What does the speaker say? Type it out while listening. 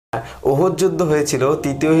উহুদ যুদ্ধ হয়েছিল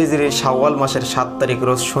তৃতীয় হিজরির শাওয়াল মাসের 7 তারিখ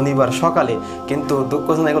রোজ শনিবার সকালে। কিন্তু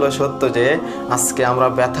দুঃখজনক এগুলো সত্য যে আজকে আমরা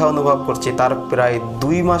ব্যথা অনুভব করছি তার প্রায়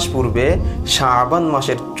 2 মাস পূর্বে শাবান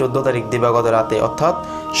মাসের 14 তারিখ দিবাগত রাতে, অর্থাৎ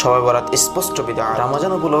শবে বরাত স্পষ্ট বিধান।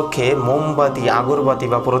 রমজান উপলক্ষে মোমবাতি, আগরবাতি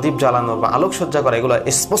বা প্রদীপ জ্বালানো বা আলোকসজ্জা করা এগুলো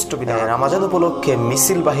স্পষ্ট বিধান। রমজান উপলক্ষে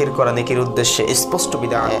মিছিল বাহির করা নেকির উদ্দেশ্যে স্পষ্ট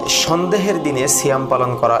বিধান। সন্দেহের দিনে সিয়াম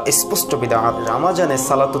পালন করা স্পষ্ট বিধান। রমজানে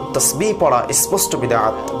সালাতুত তাসবিহ পড়া স্পষ্ট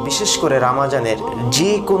বিধান। বিশেষ করে রমজানের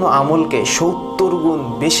যে কোনো আমলকে 70 গুণ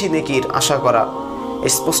বেশি নেকির আশা করা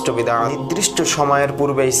স্পষ্ট বিধান। নির্দিষ্ট সময়ের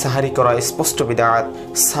পূর্বেই সাহারি করা স্পষ্ট বিধান।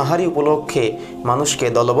 সাহারি উপলক্ষে মানুষকে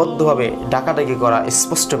দলবদ্ধভাবে ডাকাডাকি করা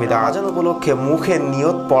স্পষ্ট বিধান। রমজান উপলক্ষে মুখে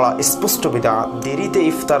নিয়ত পড়া স্পষ্ট বিধান। দেরিতে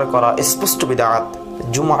ইফতার করা স্পষ্ট বিধান।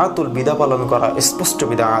 জুমাতুল বিদা পালন করা স্পষ্ট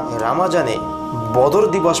বিধান। রমজানে বদর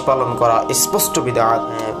দিবস পালন করা স্পষ্ট বিধান।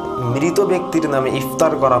 মৃত ব্যক্তির নামে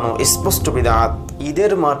ইফতার করানো স্পষ্ট বিধান।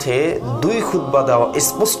 ঈদের মাঠে 2 খুতবা দেওয়া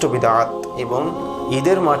স্পষ্ট বিধান এবং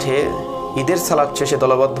ঈদের মাঠে ঈদের সালাত শেষে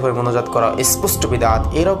দলবদ্ধভাবে মোনাজাত করা স্পষ্ট বিধাত।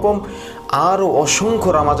 এরকম আরও অসংখ্য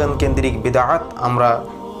রমজান কেন্দ্রিক বিদাত আমরা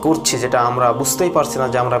করছি, যেটা আমরা বুঝতেই পারছি না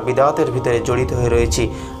যে আমরা বিদাতের ভিতরে জড়িত হয়ে রয়েছি।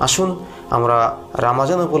 আসুন আমরা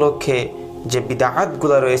রমজান উপলক্ষে যে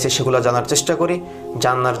বিদাতগুলো রয়েছে সেগুলো জানার চেষ্টা করি।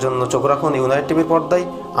 জানার জন্য চোখ রাখুন ইউনাইটেড টিভির পর্দায়।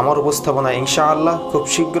 আমার উপস্থাপনায় ইনশাআল্লাহ খুব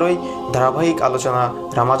শীঘ্রই ধারাবাহিক আলোচনা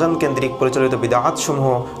রমজান কেন্দ্রিক পরিচালিত বিদাতসমূহ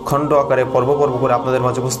খণ্ড আকারে পর্ব করে আপনাদের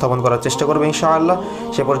মাঝে উপস্থাপন করার চেষ্টা করবে ইনশাআল্লাহ।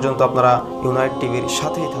 সে পর্যন্ত আপনারা ইউনাইটেড টিভির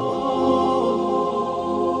সাথেই থাকুন।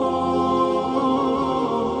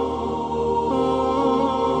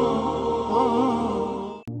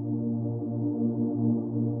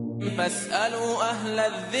 فاسألوا أهل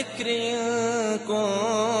الذكر إن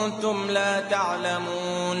كنتم لا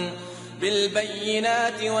تعلمون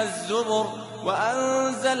بالبينات والزبر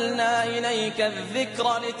وأنزلنا إليك الذكر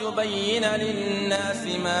لتبين للناس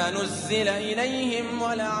ما نزل إليهم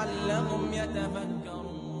ولعلهم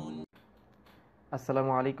يتفكرون. السلام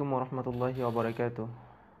عليكم ورحمة الله وبركاته.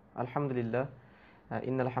 الحمد لله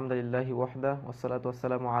إن الحمد لله وحده والصلاة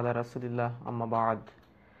والسلام على رسول الله أما بعد.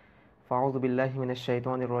 فأعوذ بالله من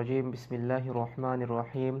الشيطان الرجيم. بسم الله الرحمن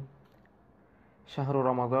الرحيم. شهر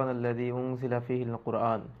رمضان الذي أنزل فيه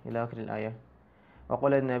القرآن إلى آخر الآية.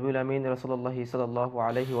 وقال النبي الأمين رسول الله صلى الله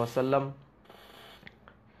عليه وسلم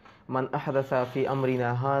من أحدث في أمرنا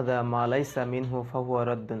هذا ما ليس منه فهو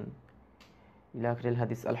رد إلى آخر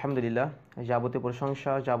الحديث. الحمد لله. যাবতীয়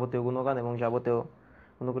প্রশংসা, যাবতীয় গুণগান এবং যাবতীয়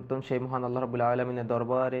অনুকীর্তন সেই মহান আল্লাহ রাব্বুল আলামিনের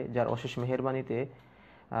দরবারে, যার অশেষ মেহেরবানিতে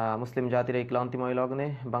মুসলিম জাতির এই ক্লান্তিময় লগ্নে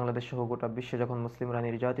বাংলাদেশ সহ গোটা বিশ্বে যখন মুসলিমরা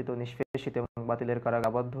নির্যাতিত, নিষ্পেষিত এবং বাতিলের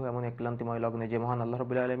কারাগাবদ্ধ এমন এক ক্লান্তিময় লগ্নে যে মহান আল্লাহ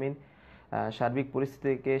রাব্বুল আলামিন সার্বিক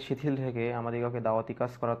পরিস্থিতিকে শিথিল রেখে আমাদেরকে দাওয়াতি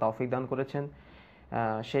কাজ করার তৌফিক দান করেছেন,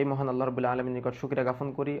 সেই মহান আল্লাহ রাব্বুল আলামিনের নিকট শুকরিয়া জ্ঞাপন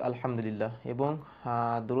করি আলহামদুলিল্লাহ। এবং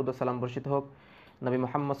দরুদ ও সালাম বর্ষিত হোক নবী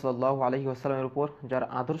মুহাম্মদ সাল্লাল্লাহু আলাইহি ওয়াসাল্লামের উপর, যার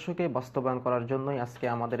আদর্শকে বাস্তবায়ন করার জন্যই আজকে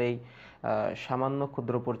আমাদের এই সামান্য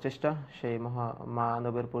ক্ষুদ্র প্রচেষ্টা। সেই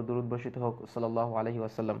মহানবীর উপর দরুদ বর্ষিত হোক সাল্লাল্লাহু আলাইহি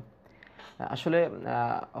ওয়াসাল্লাম। আসলে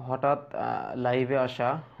হঠাৎ লাইভে আসা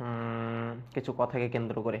কিছু কথাকে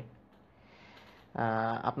কেন্দ্র করে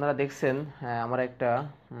আপনারা দেখছেন আমার একটা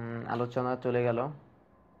আলোচনা চলে গেল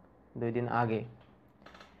 2 দিন আগে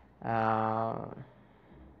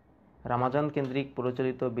রমজান কেন্দ্রিক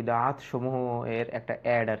পরিচালিত বিদাত সমূহ এর একটা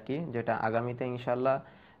অ্যাড আর কি, যেটা আগামীতে ইনশাআল্লাহ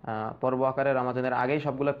পর্ব আকারে রমজানের আগেই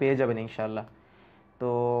সবগুলো পেয়ে যাবেন ইনশাআল্লাহ। তো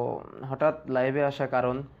হঠাৎ লাইভে আসা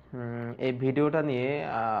কারণ এই ভিডিওটা নিয়ে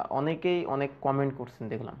অনেকেই অনেক কমেন্ট করছেন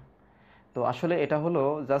দেখলাম। তো আসলে এটা হলো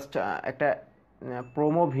জাস্ট একটা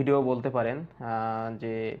প্রোমো ভিডিও বলতে পারেন,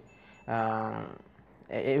 যে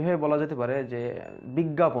এইভাবে বলা যেতে পারে যে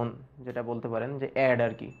বিজ্ঞাপন, যেটা বলতে পারেন যে অ্যাড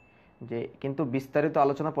আর কি। যে কিন্তু বিস্তারিত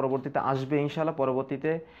আলোচনা পরবর্তীতে আসবে ইনশাআল্লাহ,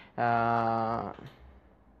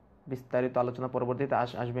 বিস্তারিত আলোচনা পরবর্তীতে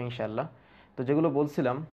আসবে ইনশাআল্লাহ। তো যেগুলো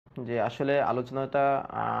বলছিলাম যে আসলে আলোচনাটা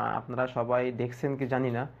আপনারা সবাই দেখছেন কি জানি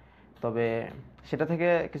না, তবে সেটা থেকে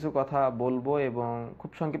কিছু কথা বলবো এবং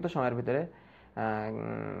খুব সংক্ষিপ্ত সময়ের ভিতরে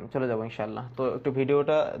চলে যাবো ইনশাআল্লাহ। তো একটু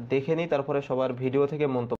ভিডিওটা দেখে নিই, তারপরে সবার ভিডিও থেকে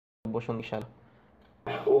মন্তব্য শুন ইনশাআল্লাহ।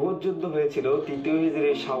 উহুদ যুদ্ধ হয়েছিল তৃতীয়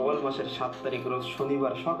হিজরির শাওয়াল মাসের 7 তারিখ রোজ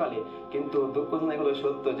শনিবার সকালে। কিন্তু দুঃখজনক এগুলো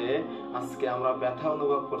সত্য যে আজকে আমরা ব্যথা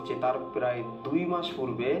অনুভব করছি তার প্রায় 2 মাস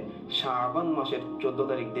পূর্বে শাবান মাসের 14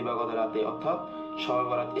 তারিখ দিবাগত রাতে, অর্থাৎ শবে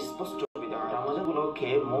বরাত স্পষ্ট বিধান। রমজান উপলক্ষে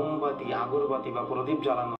মোমবাতি, আগরবাতি বা প্রদীপ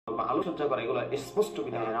জ্বালানো বা আলোকসজ্জা করা এগুলো স্পষ্ট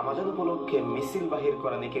বিধান। রমজান উপলক্ষে মিছিল বাহির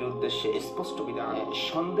করা নেকির উদ্দেশ্যে স্পষ্ট বিধান।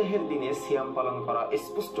 সন্দেহের দিনে সিয়াম পালন করা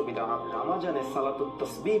স্পষ্ট বিধান। রমজানে সালাতুত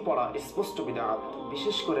তাসবিহ পড়া স্পষ্ট বিধান।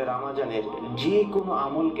 বিশেষ করে রমজানের যে কোনো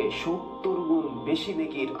আমলকে 70 গুণ বেশি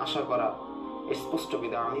নেকির আশা করা স্পষ্ট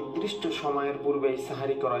বিদআত। নির্দিষ্ট সময়ের পূর্বেই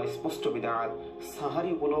সাহারি করা স্পষ্ট বিদআত। সাহারি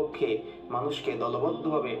উপলক্ষে মানুষকে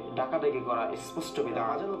দলবদ্ধভাবে ডাকাডাকি করা স্পষ্ট বিদআত।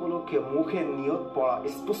 আযান উপলক্ষে মুখে নিয়ত পড়া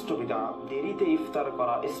স্পষ্ট বিদআত। দেরিতে ইফতার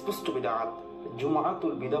করা স্পষ্ট বিদআত।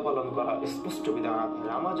 জুমাতুল বিদা পালন করা স্পষ্ট বিদআত।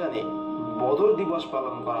 রমজানে বদর দিবস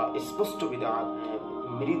পালন করা স্পষ্ট বিদআত।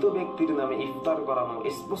 মৃত ব্যক্তির নামে ইফতার করানো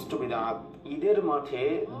স্পষ্ট বিদআত। ঈদের মাঠে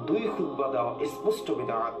 2 খুতবা দেওয়া স্পষ্ট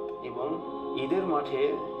বিদআত এবং ঈদের মাঠে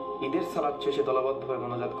ঈদের সালাত শেষে দলবদ্ধভাবে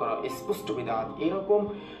মোনাজাত করা স্পষ্ট বিদআত। এরকম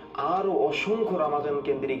আরো অসংখ্য রমজান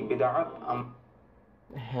কেন্দ্রিক বিদআত।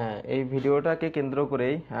 হ্যাঁ, এই ভিডিওটাকে কেন্দ্র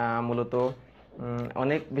করেই মূলত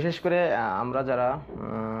অনেক, বিশেষ করে আমরা যারা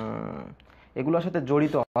এগুলোর সাথে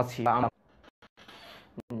জড়িত আছি,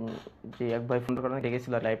 যে এক ভাই ফোন করে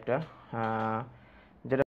দেখেছিল লাইভটা,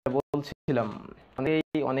 যেটা বলছিলাম,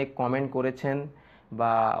 অনেক কমেন্ট করেছেন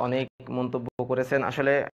বা অনেক মন্তব্য করেছেন।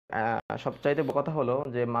 আসলে সবচাইতে বড় কথা হলো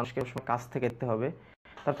যে মানুষকে কাছ থেকে দেখতে হবে।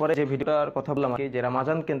 তারপরে যে ভিডিওটার কথা বললাম যে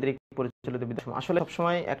রমজান কেন্দ্রিক পরিচালিত বিদ্যা, আসলে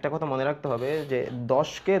সবসময় একটা কথা মনে রাখতে হবে যে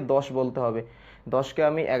 10কে 10 বলতে হবে। 10কে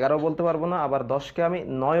আমি 11 বলতে পারবো না, আবার 10কে আমি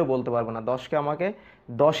 9ও বলতে পারবো না, 10কে আমাকে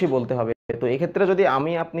 10ই বলতে হবে। তো এক্ষেত্রে যদি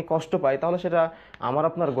আপনি কষ্ট পাই তাহলে সেটা আমার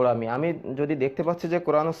আপনার গোড়ামি। আমি যদি দেখতে পাচ্ছি যে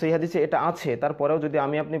কোরআন ও সহিহ হাদিসে এটা আছে, তারপরেও যদি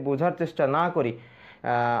আপনি বোঝার চেষ্টা না করি,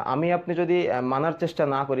 আপনি যদি মানার চেষ্টা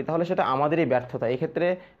না করি, তাহলে সেটা আমাদেরই ব্যর্থতা। এক্ষেত্রে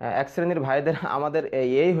এক শ্রেণীর ভাইদের আমাদের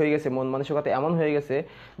এই হয়ে গেছে, মন মানসিকতা এমন হয়ে গেছে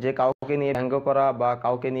যে কাউকে নিয়ে ব্যঙ্গ করা বা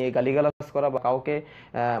কাউকে নিয়ে গালিগালাজ করা বা কাউকে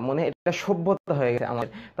মনে এটা সভ্যতা হয়ে গেছে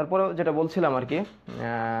আমাদের। তারপরেও যেটা বলছিলাম আর কি,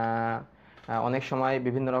 অনেক সময়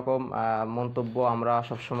বিভিন্ন রকম মন্তব্য আমরা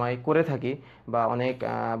সব সময় করে থাকি বা অনেক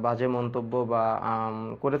বাজে মন্তব্য বা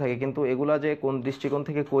করে থাকি, কিন্তু এগুলা যে কোন দৃষ্টিকোণ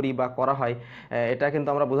থেকে করি বা করা হয় এটা কিন্তু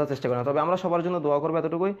আমরা বোঝার চেষ্টা করি না। তবে আমরা সবার জন্য দোয়া করবো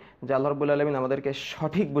এতটুকুই যে আল্লাহ রাব্বুল আলামিন আমাদেরকে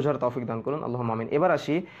সঠিক বোঝার তৌফিক দান করুন, আল্লাহুম্মা আমিন। এবার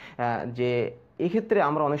আসি যে এক্ষেত্রে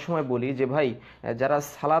আমরা অনেক সময় বলি যে ভাই, যারা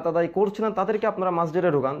সালাত আদায় করছে না তাদেরকে আপনারা মসজিদে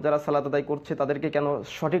ঢোকান, যারা সালাত আদায় করছে তাদেরকে কেন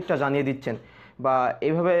সঠিকটা জানিয়ে দিচ্ছেন বা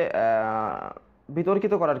এইভাবে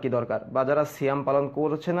বিতর্কিত করার কি দরকার? বা যারা সিয়াম পালন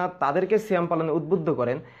করছে না তাদেরকে সিয়াম পালনে উদ্বুদ্ধ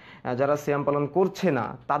করেন, যারা সিয়াম পালন করছে না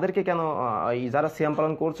তাদেরকে কেন, যারা সিয়াম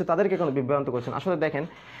পালন করছে তাদেরকে কেন বিভ্রান্ত করছেন? আসলে দেখেন,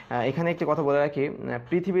 এখানে একটি কথা বলে রাখি,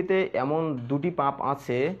 পৃথিবীতে এমন 2টি পাপ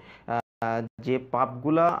আছে যে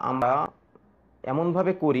পাপগুলা আমরা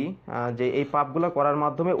এমনভাবে করি যে এই পাপগুলা করার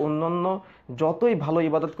মাধ্যমে অন্যান্য যতই ভালো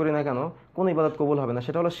ইবাদত করি না কেন কোনো ইবাদত কবুল হবে না।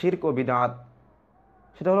 সেটা হলো শিরক ও বিদআত।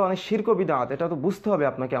 সেটা হলো অনেক শিরক ও বিদআত। এটা তো বুঝতে হবে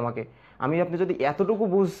আপনাকে, আমাকে। আপনি যদি এতটুকু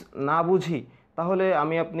না বুঝি তাহলে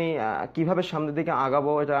আপনি কিভাবে সামনের দিকে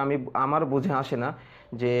আগাবো এটা আমার বুঝে আসে না।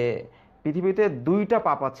 যে পৃথিবীতে 2টা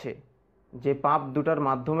পাপ আছে, যে পাপ দুটার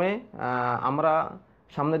মাধ্যমে আমরা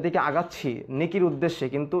সামনের দিকে আগাচ্ছি নেকির উদ্দেশ্যে,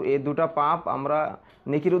 কিন্তু এই 2টা পাপ আমরা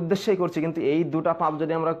নেকির উদ্দেশ্যেই করছি, কিন্তু এই 2টা পাপ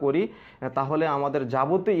যদি আমরা করি তাহলে আমাদের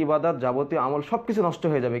যাবতীয় ইবাদত, যাবতীয় আমল সব কিছু নষ্ট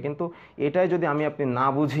হয়ে যাবে। কিন্তু এটাই যদি আপনি না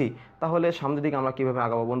বুঝি তাহলে সামনের দিকে আমরা কীভাবে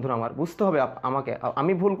আগাবো? বন্ধুরা আমার, বুঝতে হবে আমাকে।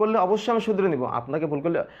 আমি ভুল করলে অবশ্যই আমি শুধরে নিব, আপনাকে ভুল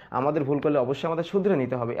করলে, আমাদের ভুল করলে অবশ্যই আমাদের শুধরে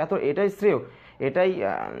নিতে হবে। এটাই শ্রেয়, এটাই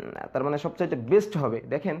তার মানে সবচাইতে বেস্ট হবে।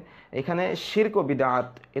 দেখেন, এখানে শিরক ও বিদআত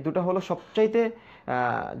এ দুটো হলো সবচাইতে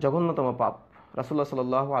জঘন্যতম পাপ। রাসূলুল্লাহ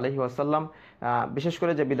সাল্লাল্লাহু আলাইহি ওয়াসাল্লাম বিশেষ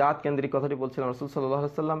করে যে বিদআত কেন্দ্রিক কথাটি বলছিলেন, রাসূল সাল্লাল্লাহু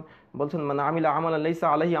আলাইহি ওয়াসাল্লাম বলছেন, মান আমিলা আমালান লাইসা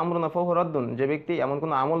আলাইহি আমরুনা ফাহুয়া রাদ্দুন। যে ব্যক্তি এমন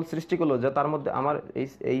কোনো আমল সৃষ্টি করলো যা তার মধ্যে আমার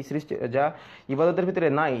এই সৃষ্টি যা ইবাদতের ভিতরে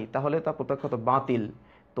নাই, তাহলে তা প্রত্যক্ষত বাতিল।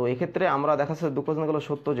 তো এক্ষেত্রে আমরা দেখা যাচ্ছে দুঃখজনক হলো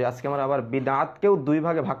সত্য যে আজকে আমরা আবার বিদআতকেও 2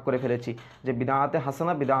 ভাগে ভাগ করে ফেলেছি, যে বিদআতে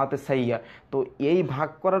হাসানা, বিদআতে সাইয়্যা। তো এই ভাগ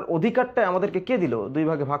করার অধিকারটা আমাদেরকে কে দিল? 2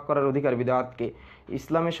 ভাগে ভাগ করার অধিকার বিদআতকে।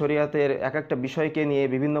 ইসলামী শরীয়তের এক একটা বিষয়কে নিয়ে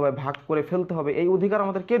বিভিন্নভাবে ভাগ করে ফেলতে হবে, এই অধিকার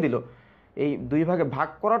আমাদের কে দিল? এই 2 ভাগে ভাগ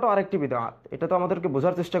করাটাও আরেকটি বিদআত। এটা তো আমাদেরকে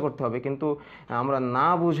বোঝার চেষ্টা করতে হবে, কিন্তু আমরা না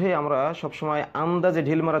বুঝে আমরা সবসময় আন্দাজে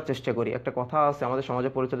ঢিল মারার চেষ্টা করি। একটা কথা আছে আমাদের সমাজে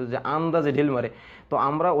পরিচিত যে আন্দাজে ঢিল মারে। তো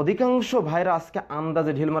আমরা অধিকাংশ ভাইরা আজকে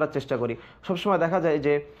আন্দাজে ঢিল মারার চেষ্টা করি। সবসময় দেখা যায়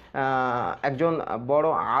যে একজন বড়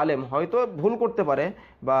আলেম হয়তো ভুল করতে পারে,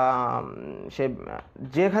 বা সে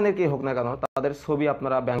যেখানে কি হোক না কেন তাদের ছবি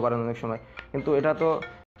আপনারা ব্যঙ্গ করেন অনেক সময়, কিন্তু এটা তো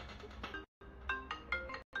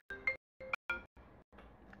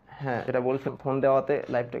হ্যাঁ, এটা বলছেন ফোন দেওয়াতে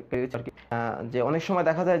লাইভটা পেয়েছি আর কি, যে অনেক সময়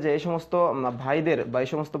দেখা যায় যে এই সমস্ত ভাইদের বা এই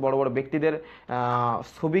সমস্ত বড় বড় ব্যক্তিদের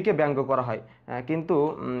ছবিকে ব্যঙ্গ করা হয়, কিন্তু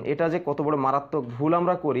এটা যে কত বড় মারাত্মক ভুল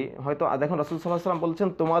আমরা করি। হয়তো দেখুন, রাসূল সাল্লাল্লাহু আলাইহি ওয়াসাল্লাম বলছেন,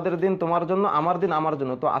 তোমাদের দিন তোমার জন্য, আমার দিন আমার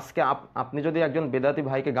জন্য। তো আজকে আপনি যদি একজন বেদাতি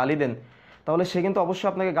ভাইকে গালি দেন তাহলে সে কিন্তু অবশ্যই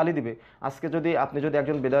আপনাকে গালি দিবে। আজকে আপনি যদি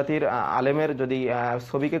একজন বেদাতির আলেমের যদি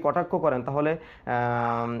ছবিকে কটাক্ষ করেন, তাহলে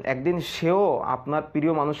একদিন সেও আপনার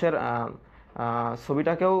প্রিয় মানুষের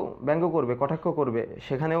ছবিটাকেও ব্যঙ্গ করবে, কটাক্ষ করবে,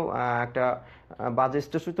 সেখানেও একটা বাজে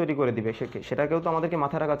স্ট্যাটাস তৈরি করে দিবে। সেটাকেও তো আমাদেরকে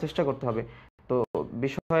মাথায় রাখার চেষ্টা করতে হবে। তো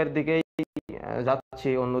বিষয়ের দিকেই যাচ্ছি,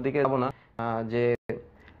 অন্যদিকে যাব না। যে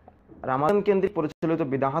রামাদান কেন্দ্রিক পরিচালিত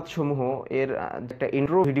বিদআত সমূহ এর একটা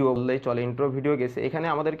ইন্ট্রো ভিডিও বললেই চলে, ইন্ট্রো ভিডিও গেছে। এখানে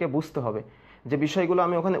আমাদেরকে বুঝতে হবে যে বিষয়গুলো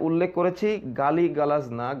আমি ওখানে উল্লেখ করেছি গালি গালাজ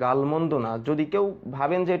না, গালমন্দ না। যদি কেউ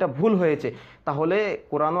ভাবেন যে এটা ভুল হয়েছে, তাহলে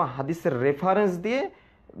কোরআন ও হাদিসের রেফারেন্স দিয়ে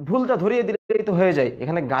ভুলটা ধরিয়ে দিলেই তো হয়ে যায়।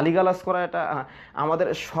 এখানে গালিগালাজ করা এটা আমাদের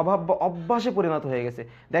স্বভাব বা অভ্যাসে পরিণত হয়ে গেছে।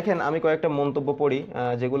 দেখেন, আমি কয়েকটা মন্তব্য পড়ি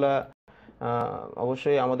যেগুলা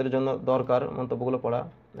অবশ্যই আমাদের জন্য দরকার মন্তব্যগুলো পড়া।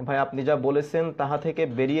 ভাই, আপনি যা বলেছেন তাহা থেকে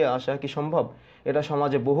বেরিয়ে আসা কি সম্ভব? এটা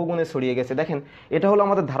সমাজে বহুগুণে ছড়িয়ে গেছে। দেখেন, এটা হলো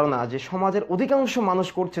আমাদের ধারণা যে সমাজের অধিকাংশ মানুষ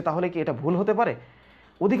করছে, তাহলে কি এটা ভুল হতে পারে?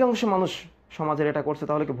 অধিকাংশ মানুষ সমাজের এটা করছে,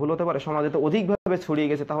 তাহলে কি ভুল হতে পারে? সমাজে তো অধিকভাবে ছড়িয়ে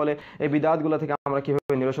গেছে, তাহলে এই বিদআতগুলো থেকে আমরা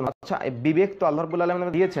কিভাবে নিরসন? আচ্ছা, এই বিবেক তো আল্লাহ রাব্বুল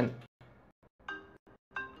আলামিন দিয়েছেন,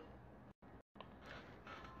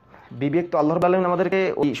 বিবেক তো আল্লাহ রাব্বুল আলামিন আমাদেরকে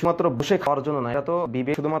ওই শুধুমাত্র বসে খাওয়ার জন্য না। এটা তো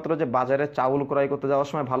বিবেক শুধুমাত্র যে বাজারে চাউল ক্রয় করতে যাওয়ার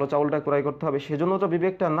সময় ভালো চাউলটা ক্রয় করতে হবে সেজন্য তো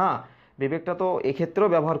বিবেকটা না। বিবেকটা তো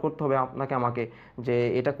এক্ষেত্রেও ব্যবহার করতে হবে আপনাকে আমাকে, যে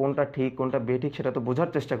এটা কোনটা ঠিক কোনটা বেঠিক সেটা তো বোঝার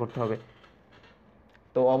চেষ্টা করতে হবে।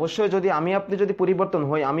 তো অবশ্যই যদি আমি আপনি যদি পরিবর্তন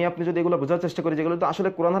হই, আমি আপনি যদি এগুলো বোঝার চেষ্টা করি যেগুলো তো আসলে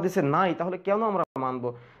কোরআন হাদিসে নাই, তাহলে কেন আমরা মানবো?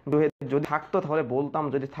 যদি থাকতো তাহলে বলতাম,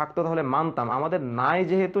 যদি থাকতো তাহলে মানতাম। আমাদের নাই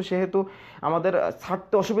যেহেতু, সেহেতু আমাদের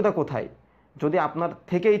ছাড়তে অসুবিধা কোথায়? যদি আপনার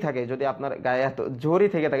থেকেই থাকে, যদি আপনার গায়ে এত জোরই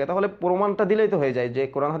থেকে থাকে, তাহলে প্রমাণটা দিলেই তো হয়ে যায় যে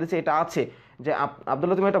কোরআন হাদিসে এটা আছে, যে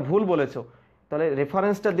আব্দুল্লাহ তুমি এটা ভুল বলেছো, তাহলে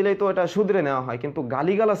রেফারেন্সটা দিলেই তো এটা শুধরে নেওয়া হয়। কিন্তু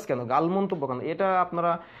গালিগালাজ কেন, গাল মন্তব্য কেন? এটা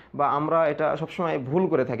আপনারা বা আমরা এটা সবসময় ভুল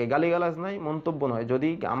করে থাকি। গালিগালাজ নয়, মন্তব্য নয়। যদি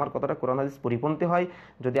আমার কথাটা কোরআন হাদিস পরিপন্থী হয়,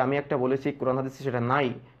 যদি আমি একটা বলেছি কোরআন হাদিসে সেটা নাই,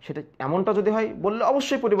 সেটা এমনটা যদি হয়, বললে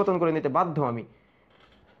অবশ্যই পরিবর্তন করে নিতে বাধ্য আমি।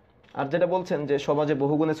 আর যেটা বলছেন যে সমাজে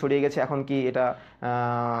বহুগুণে ছড়িয়ে গেছে, এখন কি এটা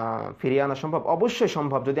ফিরিয়ে আনা সম্ভব? অবশ্যই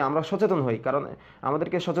সম্ভব, যদি আমরা সচেতন হই। কারণ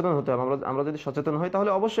আমাদেরকে সচেতন হতে হবে। আমরা যদি সচেতন হই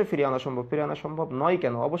তাহলে অবশ্যই ফিরিয়ে আনা সম্ভব। ফিরিয়ে আনা সম্ভব নয়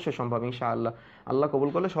কেন? অবশ্যই সম্ভব ইনশাআল্লাহ। আল্লাহ কবুল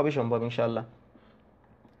করলে সবই সম্ভব ইনশাআল্লাহ।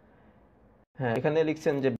 হ্যাঁ, এখানে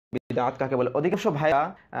লিখছেন যে বিদআত কাকে বলে। অধিকাংশ ভাইয়া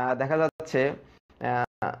দেখা যাচ্ছে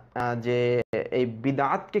যে এই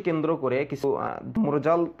বিদআতকে কেন্দ্র করে কিছু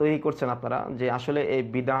মুরজাল তৈরি করছেন আপনারা, যে আসলে এই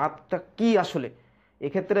বিদআতটা কি আসলে।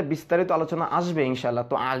 এক্ষেত্রে বিস্তারিত আলোচনা আসবে ইনশাআল্লাহ।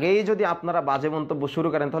 তো আগেই যদি আপনারা বাজে মন্তব্য শুরু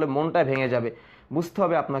করেন তাহলে মনটা ভেঙে যাবে। বুঝতে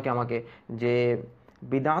হবে আপনাকে আমাকে যে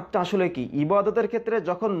বিদআতটা আসলে কি। ইবাদতের ক্ষেত্রে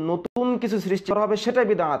যখন নতুন কিছু সৃষ্টি করা হবে সেটাই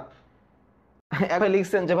বিদআত। একবার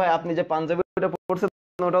লিখছেন যে ভাই আপনি যে পাঞ্জাবিটা পড়ছেন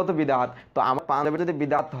ওটাও তো বিদআত। তো আমার পাঞ্জাবি যদি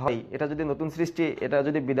বিদআত হয়, এটা যদি নতুন সৃষ্টি, এটা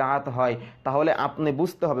যদি বিদআত হয়, তাহলে আপনি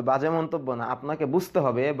বুঝতে হবে, বাজে মন্তব্য না, আপনাকে বুঝতে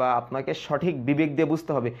হবে বা আপনাকে সঠিক বিবেক দিয়ে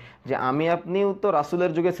বুঝতে হবে যে আমি আপনিও তো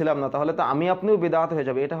রাসূলের যুগে ছিলাম না, তাহলে তো আমি আপনিও বিদআত হয়ে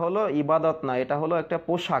যাবে। এটা হলো ইবাদত না, এটা হলো একটা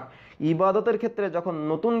পোশাক। ইবাদতের ক্ষেত্রে যখন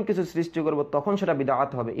নতুন কিছু সৃষ্টি করব তখন সেটা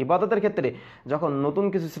বিদআত হবে। ইবাদতের ক্ষেত্রে যখন নতুন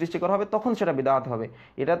কিছু সৃষ্টি করা হবে তখন সেটা বিদআত হবে।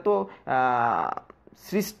 এটা তো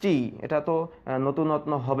সৃষ্টি, এটা তো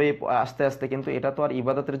নতুনত্ব হবে আস্তে আস্তে, কিন্তু এটা তো আর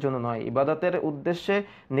ইবাদতের জন্য নয়। ইবাদতের উদ্দেশ্যে,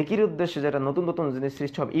 নেকির উদ্দেশ্যে যেটা নতুন নতুন জিনিস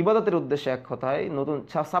সৃষ্টি হবে, ইবাদতের উদ্দেশ্যে এক কথায় নতুন।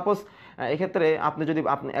 সাপোজ এক্ষেত্রে আপনি যদি,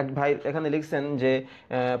 আপনি এক ভাই এখানে লিখছেন যে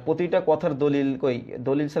প্রতিটা কথার দলিল কই,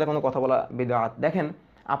 দলিল ছাড়া কোনো কথা বলা বিদআত। দেখেন,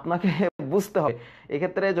 আপনাকে বুঝতে হবে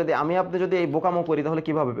এক্ষেত্রে যদি আমি আপনি যদি এই বোকামো করি তাহলে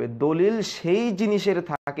কিভাবে? দলিল সেই জিনিসের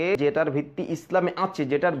থাকে যেটার ভিত্তি ইসলামে আছে,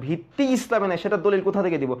 যেটার ভিত্তি ইসলামে নেই সেটা দলিল কোথা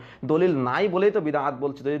থেকে দিব? দলিল নাই বলেই তো বিদআত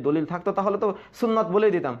বলছি। যদি দলিল থাকতো তাহলে তো সুন্নাত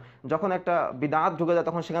বলেই দিতাম। যখন একটা বিদআত ঢুকে যায়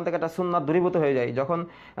তখন সেখান থেকে একটা সুন্নাত দূরীভূত হয়ে যায়। যখন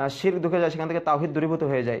শিরক ঢুকে যায় সেখান থেকে তাওহীদ দূরীভূত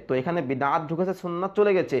হয়ে যায়। তো এখানে বিদআত ঢুকেছে, সুন্নাত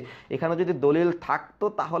চলে গেছে। এখানে যদি দলিল থাকতো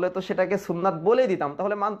তাহলে তো সেটাকে সুন্নাত বলেই দিতাম,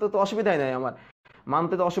 তাহলে মানতে তো অসুবিধাই নাই আমার।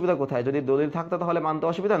 মানতে তো অসুবিধা কোথায়? যদি দলিল থাকতো তাহলে মানতে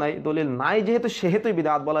অসুবিধা নাই। দলিল নাই যেহেতু, সেহেতুই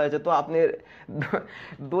বিদআত বলা হয়েছে। তো আপনি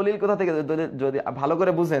দলিল কোথা থেকে? দলিল যদি ভালো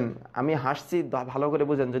করে বুঝেন, আমি হাসছি, ভালো করে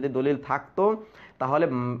বুঝেন, যদি দলিল থাকতো তাহলে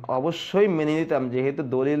অবশ্যই মেনে নিতাম। যেহেতু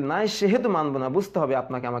দলিল নাই সেহেতু মানবো না। বুঝতে হবে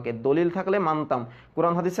আপনাকে আমাকে। দলিল থাকলে মানতাম,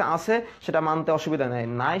 কোরআন হাদিসে আছে সেটা মানতে অসুবিধা নাই,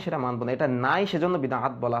 নাই সেটা মানবো না। এটা নাই সেজন্য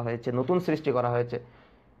বিদআত বলা হয়েছে, নতুন সৃষ্টি করা হয়েছে।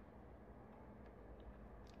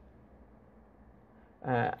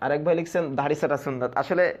 আরেক ভাই লিখছেন দাড়ি ছাড়া সুন্নাত।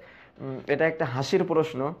 আসলে এটা একটা হাসির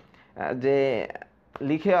প্রশ্ন, যে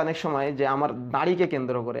লিখে অনেক সময় যে আমার দাড়িকে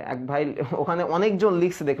কেন্দ্র করে এক ভাই, ওখানে অনেকজন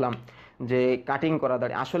লিখছে দেখলাম যে কাটিং করা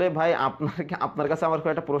দাড়ি। আসলে ভাই আপনার কাছে আমার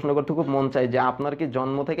খুব একটা প্রশ্ন করতে খুব মন চাই যে আপনার কি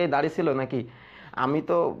জন্ম থেকেই দাড়ি ছিল নাকি? আমি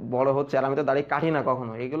তো বড় হচ্ছে আর আমি তো দাড়ি কাটি না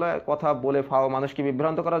কখনো। এগুলো কথা বলে ফাও মানুষকে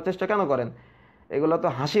বিভ্রান্ত করার চেষ্টা কেন করেন? এগুলো তো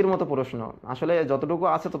হাসির মতো প্রশ্ন। আসলে যতটুকু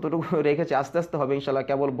আছে ততটুকু রেখেছি, আস্তে আস্তে হবে ইনশাল্লাহ।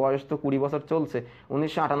 কেবল বয়স তো 20 বছর চলছে।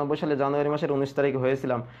 1998 সালে জানুয়ারি মাসের 19 তারিখে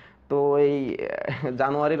হয়েছিলাম। তো এই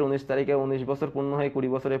জানুয়ারির 19 তারিখে 19 বছর পূর্ণ হয়ে 20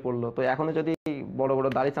 বছরে পড়লো। তো এখনো যদি বড় বড়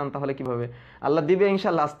দাড়ি চান তাহলে কিভাবে? আল্লাহ দিবে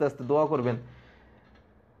ইনশাল্লাহ, আস্তে আস্তে দোয়া করবেন।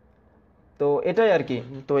 তো এটাই আর কি।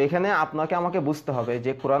 তো এখানে আপনাকে আমাকে বুঝতে হবে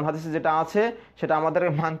যে কোরআন হাদিসে যেটা আছে সেটা আমাদের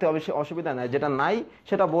মানতে অবশ্যই অসুবিধা নাই, যেটা নাই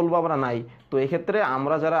সেটা বলবো আমরা নাই। তো এক্ষেত্রে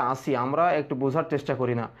আমরা যারা আসি আমরা একটু বোঝার চেষ্টা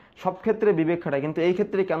করি না, সব ক্ষেত্রে বিবেক খাটাই, কিন্তু এই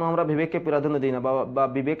ক্ষেত্রে কেন আমরা বিবেককে প্রাধান্য দিই না বা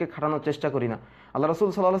বিবেককে খাটানোর চেষ্টা করি না? আল্লাহ রাসূল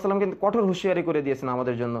সাল্লাল্লাহু আলাইহি সাল্লাম কিন্তু কঠোর হুঁশিয়ারি করে দিয়েছেন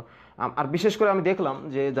আমাদের জন্য। আর বিশেষ করে আমি দেখলাম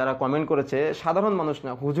যে যারা কমেন্ট করেছে সাধারণ মানুষ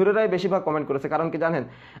না, হুজুরেরাই বেশিরভাগ কমেন্ট করেছে। কারণ কি জানেন,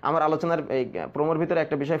 আমার আলোচনার এই প্রোমোর ভিতরে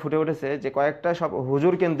একটা বিষয় ফুটে উঠেছে যে কয়েকটা সব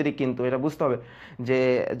হুজুর কেন্দ্রিক, কিন্তু এটা বুঝতে হবে যে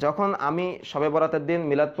যখন আমি শবে বরাতের দিন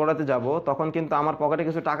মিলাদ পড়াতে যাব তখন কিন্তু আমার পকেটে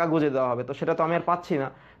কিছু টাকা গুঁজে দেওয়া হবে, তো সেটা তো আমি আর পাচ্ছি না।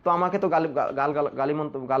 তো আমাকে তো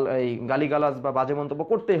গালিগালাজ বা বাজে মন্তব্য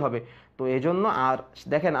করতেই হবে। তো এই জন্য আর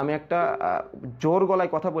দেখেন আমি একটা জোর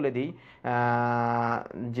গলায় কথা বলে দিই,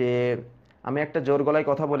 যে আমি একটা জোর গলায়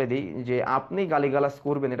কথা বলে দিই যে আপনি গালিগালাজ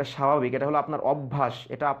করবেন এটা স্বাভাবিক, এটা হলো আপনার অভ্যাস,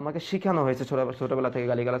 এটা আপনাকে শেখানো হয়েছে ছোটবেলা থেকে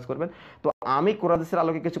গালিগালাজ করবেন। তো আমি কোরআন হাদিসের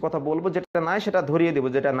আলোকে কিছু কথা বলবো, যেটা নাই সেটা ধরিয়ে দেবো,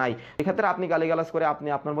 যেটা নাই এক্ষেত্রে আপনি গালিগালাজ করে আপনি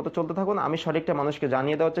আপনার মতো চলতে থাকুন, আমি সঠিকটা মানুষকে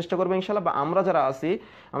জানিয়ে দেওয়ার চেষ্টা করবো ইনশাল্লাহ, বা আমরা যারা আছি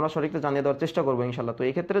আমরা সঠিকটা জানিয়ে দেওয়ার চেষ্টা করবো ইনশাল্লাহ। তো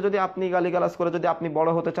এক্ষেত্রে যদি আপনি গালিগালাজ করে যদি আপনি বড়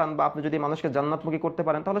হতে চান বা আপনি যদি মানুষকে জান্নাতমুখী করতে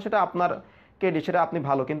পারেন তাহলে সেটা আপনার কেডি, সেটা আপনি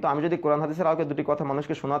ভালো। কিন্তু আমি যদি কোরআন হাদিসের আলোকে দুটি কথা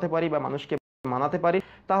মানুষকে শোনাতে পারি বা মানুষকে মানাতে পারি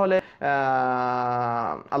তাহলে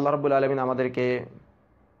আল্লাহ রাব্বুল আলামিন আমাদেরকে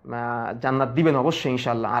জান্নাত দিবেন অবশ্যই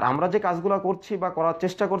ইনশাআল্লাহ। আর আমরা যে কাজগুলো করছি বা করার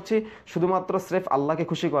চেষ্টা করছি শুধুমাত্র স্রেফ আল্লাহকে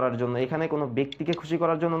খুশি করার জন্য, এখানে কোনো ব্যক্তিকে খুশি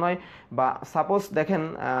করার জন্য নয়। বা সাপোজ দেখেন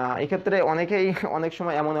এক্ষেত্রে অনেকেই অনেক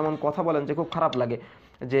সময় এমন এমন কথা বলেন যে খুব খারাপ লাগে,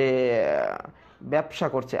 যে ব্যবসা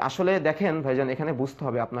করছে। আসলে দেখেন ভাইজান, এখানে বুঝতে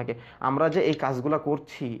হবে আপনাকে, আমরা যে এই কাজগুলো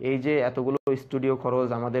করছি, এই যে এতগুলো স্টুডিও খরচ,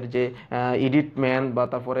 আমাদের যে এডিটম্যান বা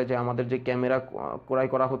তারপরে যে আমাদের যে ক্যামেরা ক্রয়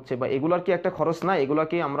করা হচ্ছে, বা এগুলার কি একটা খরচ না? এগুলা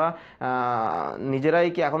কি আমরা নিজেরাই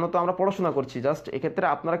কি, এখনো তো আমরা পড়াশোনা করছি জাস্ট, এক্ষেত্রে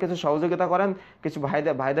আপনারা কিছু সহযোগিতা করেন, কিছু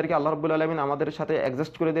ভাইদেরকে আল্লাহ রাব্বুল আলামিন আমাদের সাথে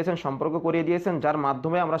অ্যাডজাস্ট করে দিয়েছেন, সম্পর্ক করিয়ে দিয়েছেন, যার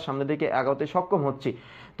মাধ্যমে আমরা সামনের দিকে এগোতে সক্ষম হচ্ছি।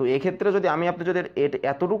 তো এক্ষেত্রে যদি আপনি যদি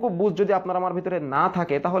এতটুকু বুঝ যদি আপনার আমার ভিতরে না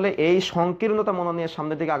থাকে তাহলে এই সংকীর্ণতা মনে নিয়ে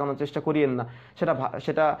সামনের দিকে আগানোর চেষ্টা করিয়েন না,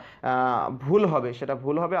 সেটা ভুল হবে, সেটা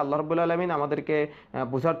ভুল হবে। আল্লাহ রাব্বুল আলামিন আমাদেরকে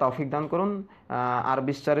বোঝার তৌফিক দান করুন। আর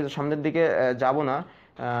বিস্তারিত সামনের দিকে যাব না,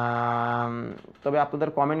 তবে আপনাদের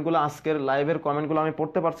কমেন্টগুলো, আজকের লাইভের কমেন্টগুলো আমি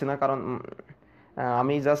পড়তে পারছি না, কারণ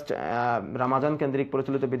আমি জাস্ট রামাজান কেন্দ্রিক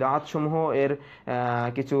প্রচলিত বিদআত সমূহ এর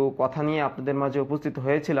কিছু কথা নিয়ে আপনাদের মাঝে উপস্থিত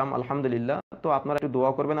হয়েছিলাম আলহামদুলিল্লাহ। তো আপনারা একটু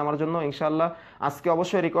দোয়া করবেন আমার জন্য ইনশাআল্লাহ। আজকে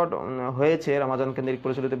অবশ্যই রেকর্ড হয়েছে রামাজান কেন্দ্রিক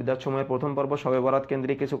প্রচলিত বিদআত সমূহের প্রথম পর্ব শবে বরাত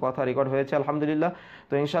কেন্দ্রিক কিছু কথা রেকর্ড হয়েছে আলহামদুলিল্লাহ।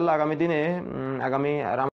 তো ইনশাআল্লাহ আগামী দিনে আগামী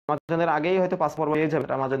রামাজানের আগেই হয়তো 5 পর্ব হয়ে যাবে,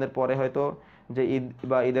 রামাজানের পরে হয়তো যে ঈদ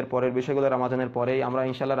বা ঈদের পরের বিষয়গুলো রামাজানের পরেই আমরা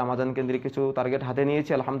ইনশাআল্লাহ রামাজান কেন্দ্রিক কিছু টার্গেট হাতে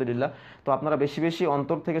নিয়েছি আলহামদুলিল্লাহ। তো আপনারা বেশি বেশি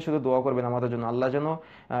অন্তর থেকে শুধু দোয়া করবেন আমাদের জন্য, আল্লাহ যেন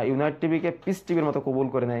ইউনাইট টিভিকে পিস টিভির মতো কবুল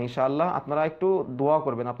করে নেয় ইনশাআল্লাহ। আপনারা একটু দোয়া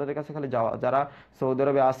করবেন, আপনাদের কাছে খালি যারা সৌদি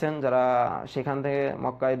আরবে আছেন, যারা সেখান থেকে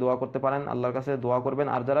মক্কায় দোয়া করতে পারেন আল্লাহর কাছে দোয়া করবেন,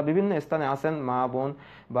 আর যারা বিভিন্ন স্থানে আছেন মা বোন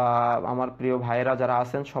বা আমার প্রিয় ভাইয়েরা যারা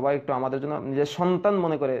আছেন সবাই একটু আমাদের জন্য নিজের সন্তান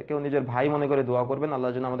মনে করে, কেউ নিজের ভাই মনে করে দোয়া করবেন, আল্লাহ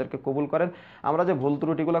যেন আমাদেরকে কবুল করেন। আমরা যে ভুল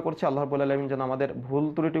ত্রুটিগুলো করছি আল্লাহ রাব্বুল আলামিন যেন আমাদের ভুল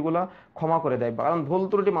ত্রুটিগুলো ক্ষমা করে দেয়, কারণ ভুল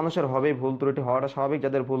ত্রুটি মানুষের হবেই, ভুল ত্রুটি হওয়াটা স্বাভাবিক।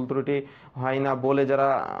 যাদের ভুল ত্রুটি হয় না বলে যারা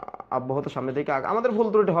অব্যাহত সামনে থেকে আমাদের ভুল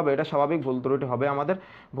ত্রুটি হবে, এটা স্বাভাবিক, ভুল ত্রুটি হবে, আমাদের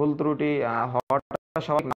ভুল ত্রুটি হওয়াটা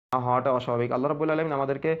স্বাভাবিক, না হওয়াটা অস্বাভাবিক। আল্লাহ রাব্বুল আলামিন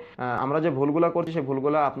আমাদেরকে আমরা যে ভুলগুলো করছি সেই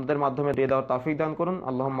ভুলগুলো আপনাদের মাধ্যমে দিয়ে দেওয়ার তৌফিক দান করুন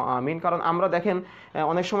আল্লাহুম্মা আমিন। কারণ আমরা দেখেন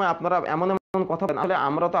অনেক সময় আপনারা এমন কথা বলেন, আসলে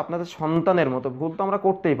আমরা তো আপনাদের সন্তানের মতো, ভুল তো আমরা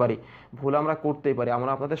করতেই পারি,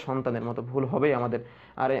 আমরা আপনাদের সন্তানের মতো, ভুল হবেই আমাদের।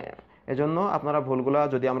 আর এজন্য আপনারা ভুলগুলা,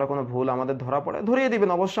 যদি আমরা কোনো ভুল আমাদের ধরা পড়ে ধরিয়ে দিবেন,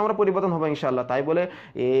 অবশ্যই আমরা পরিবর্তন হবো ইনশাআল্লাহ। তাই বলে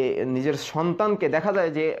নিজের সন্তানকে দেখা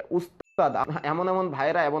যায় যে উস্তাদ, এমন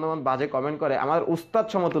ভাইয়েরা এমন বাজে কমেন্ট করে, আমাদের উস্তাদ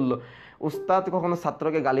সমতুল্য। উস্তাদ কখনো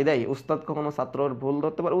ছাত্রকে গালি দেয়? উস্তাদ কখনো ছাত্রর ভুল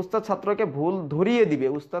ধরতে পারে? উস্তাদ ছাত্রকে ভুল ধরিয়ে দিবে,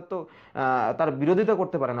 উস্তাদ তো তার বিরোধিতা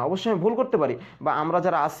করতে পারে না। অবশ্যই ভুল করতে পারি, বা আমরা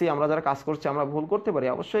যারা আছি, আমরা যারা কাজ করছি, আমরা ভুল করতে পারি,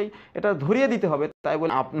 অবশ্যই এটা ধরিয়ে দিতে হবে। তাই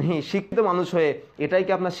বলে আপনি শিক্ষিত মানুষ হয়ে এটাই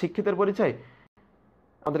কি আপনার শিক্ষিতের পরিচয়?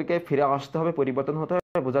 আমাদেরকে ফিরে আসতে হবে, পরিবর্তন হতে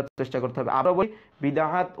হবে, বোঝার চেষ্টা করতে হবে। আরো বলি,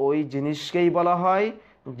 বিদআত ওই জিনিসকেই বলা হয়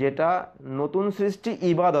যেটা নতুন সৃষ্টি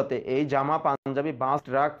ইবাদতে। এই জামা panjabi bus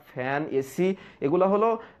truck fan AC এগুলো হলো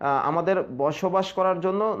আমাদের বসবাস করার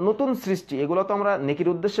জন্য নতুন সৃষ্টি। এগুলো তো আমরা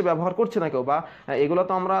নেকির উদ্দেশ্যে ব্যবহার করছি না কেউ, বা এগুলো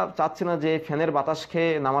তো আমরা চাচ্ছি না যে ফ্যানের বাতাস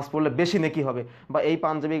খেয়ে নামাজ পড়লে বেশি নেকি হবে, বা এই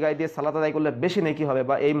পাঞ্জাবি গায়ে দিয়ে সালাত আদায় করলে বেশি নেকি হবে,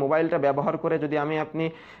 বা এই মোবাইলটা ব্যবহার করে যদি আপনি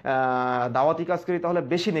দাওয়াতি কাজ করি তাহলে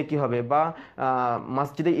বেশি নেকি হবে, বা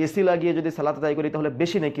মসজিদে এসি লাগিয়ে যদি সালাত আদায় করি তাহলে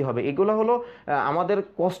বেশি নেকি হবে। এগুলো হলো আমাদের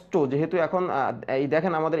কষ্ট। যেহেতু এখন এই দেখেন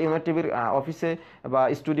আমাদের ইউনাইট টিভির অফিসে বা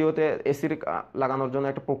স্টুডিওতে এসির লাগানোর জন্য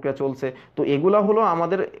একটা প্রক্রিয়া চলছে, তো এগুলো হলো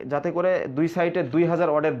আমাদের যাতে করে দুই সাইডে 2000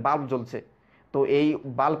 ওয়াটের বাল্ব জ্বলছে। তো এই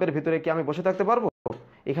বাল্বের ভিতরে কি আমি বসে থাকতে পারবো?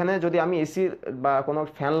 এখানে যদি আমি এসি বা কোনো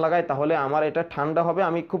ফ্যান লাগাই তাহলে আমার এটা ঠান্ডা হবে,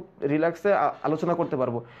 আমি খুব রিল্যাক্সে আলোচনা করতে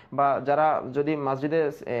পারবো, বা যারা যদি মসজিদে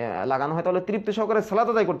লাগানো হয় তাহলে তৃপ্তি সহকারে সালাত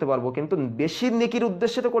আদায় করতে পারবো। কিন্তু বেশি নেকির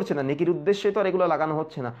উদ্দেশ্যে তো করছে না, নেকির উদ্দেশ্যে তো আর এগুলো লাগানো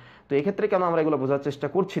হচ্ছে না। তো এক্ষেত্রে কেন আমরা এগুলো বোঝার চেষ্টা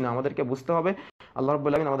করছি না? আমাদেরকে বুঝতে হবে। আল্লাহ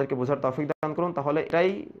রাব্বুল আলামিন আমাদেরকে বোঝার তৌফিক দান করুন। তাহলে এটাই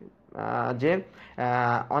যে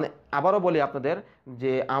আবারও বলি আপনাদের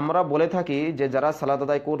যে আমরা বলে থাকি যে যারা সালাত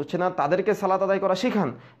আদায় করছে না তাদেরকে সালাত আদায় করা শিখান,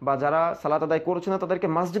 বা যারা সালাত আদায় করছে না তাদেরকে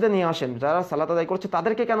মসজিদে নিয়ে আসেন, যারা সালাত আদায় করছে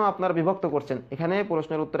তাদেরকে কেন আপনারা বিভক্ত করছেন? এখানে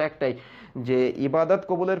প্রশ্নের উত্তর একটাই, যে ইবাদত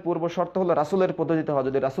কবুলের পূর্ব শর্ত হলো রাসূলের পদ্ধতিতে হয়।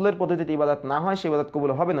 যদি রাসূলের পদ্ধতিতে ইবাদত না হয় সেই ইবাদত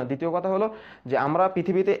কবুল হবে না। দ্বিতীয় কথা হলো যে আমরা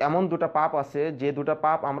পৃথিবীতে এমন দুটো পাপ আছে যে দুটো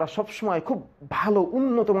পাপ আমরা সবসময় খুব ভালো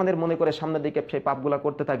উন্নত মানের মনে করে সামনের দিকে সেই পাপগুলা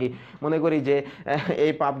করতে থাকি। মনে করি যে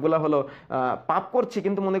এই পাপগুলা হলো পাপ করছি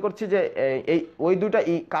কিন্তু মনে করছি যে এই ওই দুইটা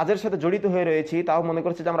কাজের সাথে জড়িত হয়ে রয়েছি, তাও মনে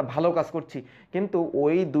করছি যে আমরা ভালো কাজ করছি, কিন্তু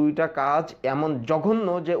ওই দুইটা কাজ এমন জঘন্য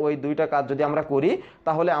যে ওই দুইটা কাজ যদি আমরা করি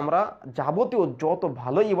তাহলে আমরা যাবতীয় যত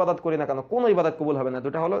ভালো ইবাদত করি না কেন কোনো ইবাদত কবুল হবে না।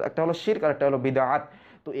 দুটা হলো, একটা হলো শিরক আর একটা হলো বিদআত।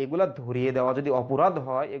 তো এগুলা ধরিয়ে দেওয়া যদি অপরাধ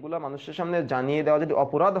হয়, এগুলা মানুষের সামনে জানিয়ে দেওয়া যদি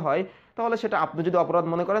অপরাধ হয়, তাহলে সেটা আপনি যদি অপরাধ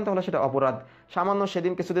মনে করেন তাহলে সেটা অপরাধ। সামান্য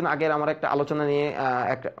সেদিন কিছুদিন আগের আমার একটা আলোচনা নিয়ে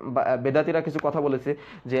একটা বেদাতিরা কিছু কথা বলেছে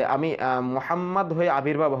যে আমি মুহাম্মদ হয়ে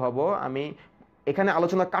আবির্ভাব হব। আমি এখানে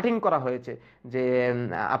আলোচনা কাটিং করা হয়েছে যে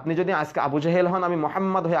আপনি যদি আজকে আবু জাহেল হন আমি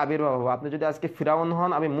মুহাম্মদ হয়ে আবির্ভাব হব, আপনি যদি আজকে ফিরাউন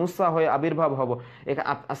হন আমি মুসা হয়ে আবির্ভাব হব,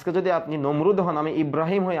 আজকে যদি আপনি নমরুদ হন আমি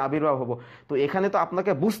ইব্রাহিম হয়ে আবির্ভাব হব। তো এখানে তো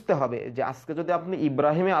আপনাকে বুঝতে হবে যে আজকে যদি আপনি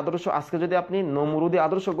ইব্রাহিমের আদর্শ, আজকে যদি আপনি নমরুদি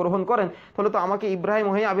আদর্শ গ্রহণ করেন তাহলে তো আমাকে ইব্রাহিম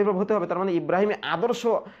হয়ে আবির্ভাব হতে হবে, তার মানে ইব্রাহিমের আদর্শ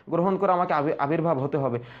গ্রহণ করে আমাকে আবির্ভাব হতে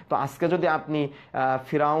হবে। তো আজকে যদি আপনি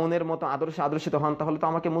ফিরাউনের মতো আদর্শিত হন তাহলে তো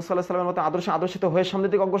আমাকে মুসা আলাইহিস সালামের মতো আদর্শিত হয়ে সামনের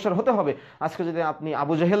দিকে অগ্রসর হতে হবে। আজকে যদি আপনি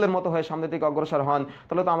আবু জাহেলের মতো হয়ে সামনের দিকে অগ্রসর হন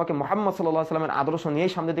তাহলে তো আমাকে মুহাম্মদ সাল্লাল্লাহু আলাইহি ওয়াসাল্লামের আদর্শ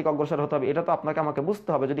নিয়েই সামনের দিকে অগ্রসর হতে হবে। এটা তো আপনাকে আমাকে বুঝতে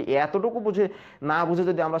হবে। যদি এতটুকু না বুঝে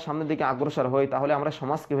যদি আমরা সামনের দিকে অগ্রসর হই তাহলে আমরা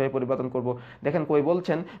সমাজ কিভাবে পরিবর্তন করব? দেখেন কই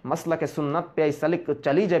বলছেন মাসলাকে সুন্নাত পে সালিক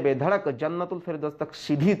চালি যাবে ধড়ক জান্নাতুল ফেরদৌস তক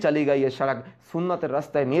সিধি চালি গাইয়ে সড়ক, সুন্নাতের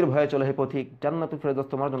রাস্তায় নির্ভয়ে চলে হে পথিক, জান্নাতুল ফেরদৌস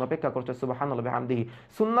তোমার জন্য অপেক্ষা করছে। সুবহানাল্লাহি ওয়া বিহামদিহি।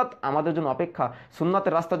 সুন্নাত আমাদের জন্য অপেক্ষা,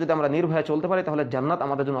 সুন্নাতের রাস্তা যদি আমরা নির্ভয়ে চলতে পারি তাহলে জান্নাত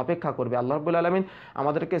আমাদের জন্য অপেক্ষা করবে। আল্লাহ রাব্বুল আলামিন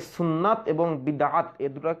আমাদেরকে সুন্নাত এবং বিদআত এই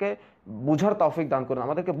দুটোকে বুঝার তৌফিক দান করুন।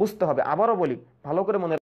 আমাদেরকে বুঝতে হবে। আবারও বলি, ভালো করে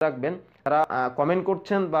মনে রাখবেন, যারা কমেন্ট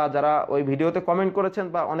করছেন বা যারা ওই ভিডিওতে কমেন্ট করেছেন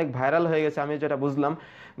বা অনেক ভাইরাল হয়ে গেছে, আমি যেটা বুঝলাম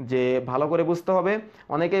যে ভালো করে বুঝতে হবে।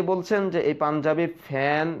 অনেকেই বলছেন যে এই পাঞ্জাবি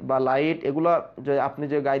ফ্যান বা লাইট এগুলো যে আপনি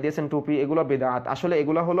যে গায়ে দিয়েছেন টুপি এগুলো বিদআত। আসলে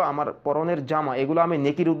এগুলো হলো আমার পরনের জামা, এগুলো আমি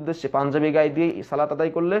নেকির উদ্দেশ্যে পাঞ্জাবি গায়ে দিয়ে সালাত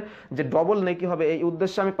আদায় করলে যে ডবল নেকি হবে এই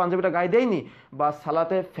উদ্দেশ্যে আমি পাঞ্জাবিটা গায়ে দেইনি, বা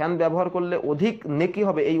সালাতে ফ্যান ব্যবহার করলে অধিক নেকি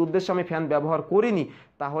হবে এই উদ্দেশ্যে আমি ফ্যান ব্যবহার করিনি,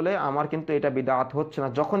 তাহলে আমার কিন্তু এটা বিদআত হচ্ছে না।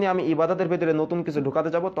 যখনই আমি ইবাদতের ভিতরে নতুন কিছু ঢুকাতে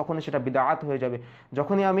যাব তখনই সেটা বিদআত হয়ে যাবে।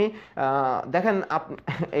 যখনই আমি দেখেন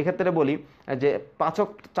এক্ষেত্রে বলি যে পাঁচক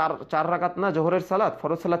চার রাকাত না জোহরের সালাত,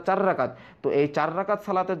 ফরজ সালাত 4 রাকাত, তো এই 4 রাকাত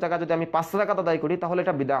সালাতের জায়গায় যদি আমি 5 রাকাত আদায় করি তাহলে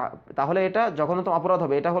এটা তাহলে এটা জঘন্যতম অপরাধ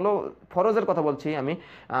হবে। এটা হলো ফরজের কথা বলছি আমি।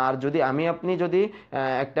 আর যদি আপনি যদি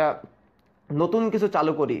একটা নতুন কিছু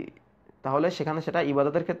চালু করি তাহলে সেখানে সেটা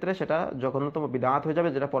ইবাদতের ক্ষেত্রে সেটা জঘন্যতম বিদআত হয়ে যাবে,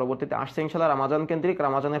 যেটা পরবর্তীতে আসছে ইনশাআল্লাহ রামাজান কেন্দ্রিক।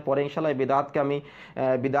 রামাজানের পরে ইনশাআল্লাহ বিদআতকে আমি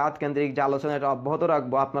বিদআত কেন্দ্রিক যে আলোচনা এটা অব্যাহত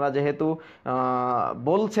রাখবো। আপনারা যেহেতু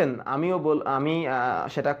বলছেন আমি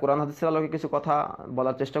সেটা কোরআন হাদিসের আলোকে কিছু কথা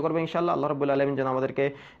বলার চেষ্টা করবো ইনশাআল্লাহ। আল্লাহ রাব্বুল আলামিন যেন আমাদেরকে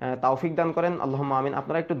তৌফিক দান করেন। আল্লাহুম্মা আমিন।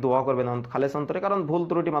 আপনারা একটু দোয়া করবেন খালেস অন্তরে, কারণ ভুল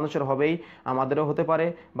ত্রুটি মানুষের হবেই, আমাদেরও হতে পারে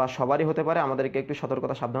বা সবারই হতে পারে। আমাদেরকে একটু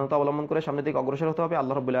সতর্কতা সাবধানতা অবলম্বন করে সামনের দিকে অগ্রসর হতে হবে।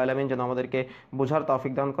 আল্লাহ রাব্বুল আলামিন যেন আমাদেরকে বোঝার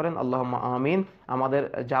তৌফিক দান করেন। আল্লাহুম্মা আমিন। আমাদের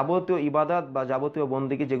যাবতীয় ইবাদত বা যাবতীয়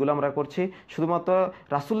বন্দেগী যেগুলো আমরা করছি শুধুমাত্র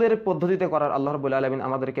রাসূলের পদ্ধতিতে করার আল্লাহ রাব্বুল আলামিন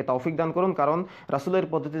আমাদেরকে তৌফিক দান করুন। কারণ রাসূলের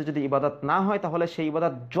পদ্ধতিতে যদি ইবাদত না হয় তাহলে সেই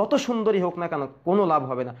ইবাদত যত সুন্দরই হোক না কেন কোনো লাভ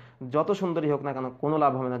হবে না, যত সুন্দরই হোক না কেন কোনো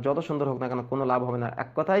লাভ হবে না, যত সুন্দর হোক না কেন কোনো লাভ হবে না। এক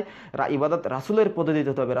কথায় ইবাদত রাসূলের পদ্ধতিতে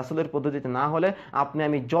হতে হবে। রাসূলের পদ্ধতিতে না হলে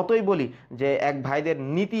আমি যতই বলি যে এক ভাইদের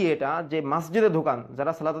নীতি এটা যে মসজিদে ঢোকান,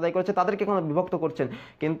 যারা সালাত আদায় করছে তাদেরকে কোনো বিভক্ত করছেন,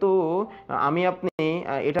 কিন্তু আপনি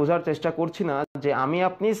এটা বোঝার চেষ্টা করছি না যে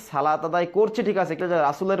আপনি সালাত আদায় করছি ঠিক আছে, কিন্তু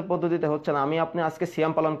রাসূলের পদ্ধতিতে হচ্ছে না। আপনি আজকে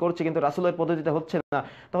সিয়াম পালন করছি কিন্তু রাসূলের পদ্ধতিতে হচ্ছে না,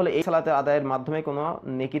 তাহলে এই সালাতের আদায়ের মাধ্যমে কোনো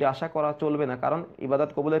নেকির আশা করা চলবে না। কারণ ইবাদত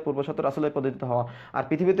কবুলের পূর্বশর্ত রাসূলের পদ্ধতিতে হওয়া। আর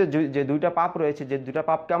পৃথিবীতে যে দুইটা পাপ রয়েছে, যে দুইটা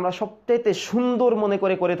পাপকে আমরা সবচেয়ে সুন্দর মনে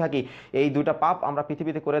করে থাকি, এই দুইটা পাপ আমরা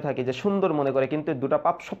পৃথিবীতে করে থাকি যে সুন্দর মনে করে, কিন্তু দুটো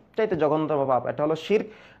পাপ সবচাইতে জঘন্যতম পাপ। একটা হলো শিরক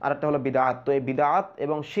আর একটা হলো বিদআত। তো এই বিদআত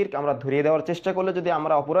এবং শিরক আমরা ধরিয়ে দেওয়ার চেষ্টা করলে যদি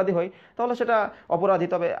আমরা অপরাধী হই তাহলে সেটা অপরাধী।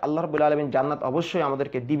 তবে আল্লাহ রাব্বুল আলামিন জান্নাত অবশ্যই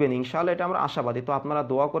আমাদেরকে দিবেন ইনশাআল্লাহ, এটা আমরা আশাবাদী। তো আপনারা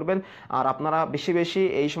দোয়া করবেন আর আপনারা বেশি বেশি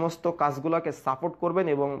এই সমস্ত কাজগুলোকে সাপোর্ট করবেন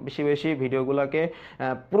এবং বেশি বেশি ভিডিওগুলোকে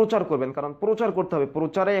প্রচার করবেন, কারণ প্রচার করতে হবে,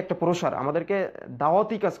 প্রচারে একটা প্রসার, আমাদেরকে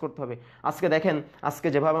দাওয়াতি কাজ করতে হবে। আজকে দেখেন, আজকে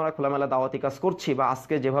যেভাবে আমরা খোলামেলা দাওয়াতি কাজ করছি বা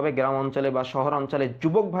আজকে যেভাবে গ্রাম অঞ্চলে বা শহর অঞ্চলে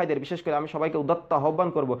যুবক ভাইদের, বিশেষ করে আমি সবাইকে উদাত্ত আহ্বান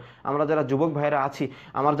করব, আমরা যারা যুবক ভাইরা আছি,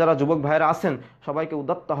 আমার যারা যুবক ভাইরা আছেন সবাইকে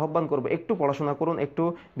উদাত্ত আহ্বান করব, একটু পড়াশোনা করুন, একটু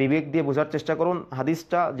বিবেক দিয়ে বোঝার চেষ্টা করুন।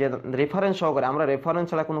 হাদিসটা যে রেফারেন্স সহকারে, আমরা রেফারেন্স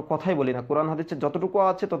ছাড়া কোনো কথাই বলি না, কোরআন হাদিসে যতটুকু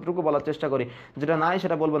আছে ততটুকু বলার চেষ্টা করি, যেটা নাই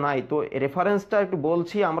সেটা বলবো নাই। তো রেফারেন্সটা একটু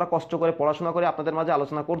বলছি, আমরা কষ্ট করে পড়াশোনা করে আপনাদের মাঝে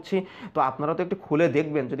আলোচনা করছি, তো আপনারা তো একটু খুলে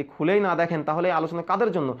দেখবেন। যদি খুলেই না দেখেন তাহলে আলোচনা কাদের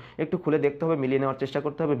জন্য? একটু খুলে দেখতে হবে, মিলিয়ে নেওয়ার চেষ্টা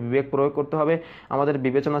করতে হবে, বিবেক প্রয়োগ করতে হবে, আমাদের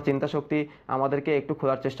বিবেচনা চিন্তা শক্তি আমাদেরকে একটু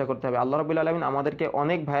খোলার চেষ্টা করতে হবে। আল্লাহ রাব্বুল আলামিন আমাদেরকে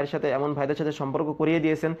অনেক ভাইয়ের সাথে, এমন ভাইদের সাথে সম্পর্ক করিয়ে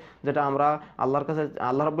দিয়েছেন যেটা আমরা আল্লাহর কাছে,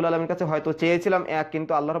 আল্লাহ রাব্বুল আলামিনের কাছে হয়তো চেয়েছিলাম এক,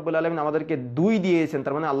 কিন্তু আল্লাহ রাব্বুল আলামিন আমাদেরকে দুই দিয়েছেন।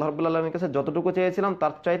 তার মানে আল্লাহ রাব্বুল আলামিনের কাছে যতটুকু চেয়েছিলাম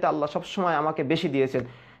তার চাইতে আল্লাহ সবসময় আমাকে বেশি দিয়েছেন।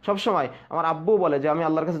 সবসময় আমার আব্বু বলে যে আমি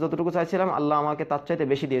আল্লাহর কাছে যতটুকু চাইছিলাম আল্লাহ আমাকে তার চাইতে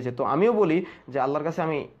বেশি দিয়েছে। তো আমিও বলি যে আল্লাহর কাছে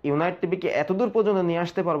আমি ইউনাইট টিভিকে এতদূর পর্যন্ত নিয়ে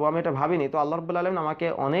আসতে পারবো আমি এটা ভাবিনি, তো আল্লাহ রাব্বুল আলামিন আমাকে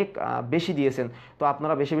অনেক বেশি দিয়েছেন। তো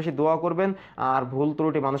আপনারা বেশি বেশি দোয়া করবেন আর ভুল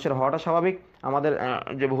ত্রুটি মানুষের হওয়াটা স্বাভাবিক, আমাদের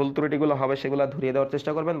যে ভুল ত্রুটিগুলো হবে সেগুলো ধরিয়ে দেওয়ার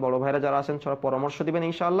চেষ্টা করবেন। বড় ভাইরা যারা আছেন সব পরামর্শ দিবেন,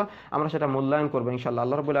 ইনশাআল্লাহ আমরা সেটা মূল্যায়ন করবো ইনশাআল্লাহ।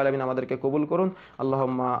 আল্লাহ রাব্বুল আলামিন আমাদেরকে কবুল করুন,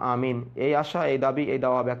 আল্লাহুম্মা আমিন। এই আশা, এই দাবি, এই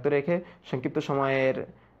দাওয়া ব্যক্ত রেখে সংক্ষিপ্ত সময়ের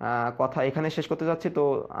কথা এখানে শেষ করতে যাচ্ছি। তো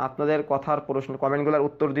আপনাদের কথার প্রশ্ন কমেন্টগুলোর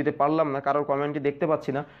উত্তর দিতে পারলাম না, কারোর কমেন্টই দেখতে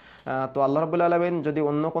পাচ্ছি না। তো আল্লাহ রাব্বুল আলামিন যদি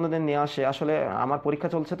অন্য কোনো দিন নিয়ে আসে, আসলে আমার পরীক্ষা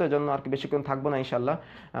চলছে তো এই জন্য আর কি বেশিক্ষণ থাকবো না ইনশাআল্লাহ।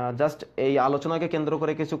 জাস্ট এই আলোচনাকে কেন্দ্র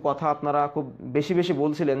করে কিছু কথা আপনারা খুব বেশি বেশি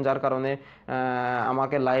বলছিলেন, যার কারণে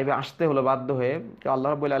আমাকে লাইভে আসতে হলো বাধ্য হয়ে। তো আল্লাহ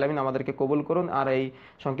রাব্বুল আলামিন আমাদেরকে কবুল করুন। আর এই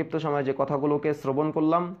সংক্ষিপ্ত সময়ে যে কথাগুলোকে শ্রবণ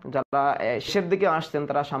করলাম, যারা শেষের দিকে আসছেন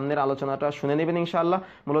তারা সামনের আলোচনাটা শুনে নেবেন ইনশাআল্লাহ।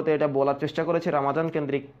 মূলত এটা বলার চেষ্টা করেছি রামাজান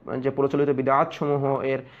কেন্দ্রিক যে প্রচলিত বিদআত সমূহ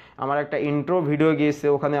এর আমার একটা ইন্ট্রো ভিডিও গিয়েছে,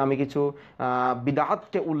 ওখানে আমি কিছু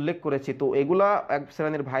বিদআতকে উল্লেখ করেছি। তো এগুলা এক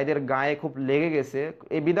শ্রেণীর ভাইদের গায়ে খুব লেগে গেছে।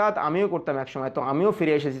 এই বিদআত আমিও করতাম এক সময়, তো আমিও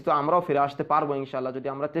ফিরে এসেছি, তো আমরাও ফিরে আসতে পারবো ইনশাআল্লাহ যদি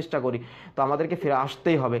আমরা চেষ্টা করি। তো আমাদেরকে ফিরে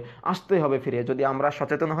আসতেই হবে ফিরে, যদি আমরা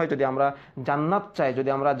সচেতন হই, যদি আমরা জান্নাত চাই, যদি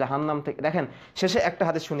আমরা জাহান্নাম থেকে। দেখেন শেষে একটা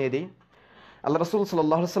হাদিস শুনিয়ে দিই। আল্লাহ রাসূল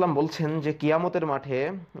সাল্লাল্লাহু আলাইহি ওয়াসাল্লাম বলছেন যে কিয়ামতের মাঠে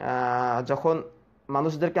যখন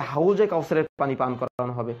মানুষদেরকে হাউজে কাউসারের পানি পান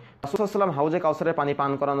করানো হবে, রাসূল সাল্লাল্লাহু আলাইহি ওয়াসাল্লাম হাউজে কাউসারের পানি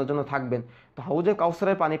পান করানোর জন্য থাকবেন। তো হাউজে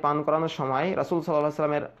কাউসারের পানি পান করানোর সময় রাসূল সাল্লাল্লাহু আলাইহি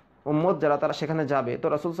ওয়াসাল্লামের উম্মত যারা তারা সেখানে যাবে। তো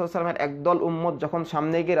রাসূল সাল্লাল্লাহু আলাইহি ওয়াসাল্লামের একদল উম্মত যখন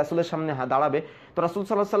সামনে গিয়ে রাসূলের সামনে দাঁড়াবে, তো রাসূল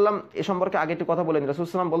সাল্লাল্লাহু আলাইহি ওয়াসাল্লাম এ সম্পর্কে আগে একটু কথা বলেন। রাসূল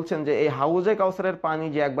সাল্লাল্লাহু আলাইহি ওয়াসাল্লাম বলছেন যে এই হাউজে কাউসারের পানি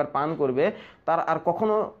যে একবার পান করবে তার আর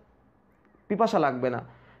কখনো পিপাসা লাগবে না।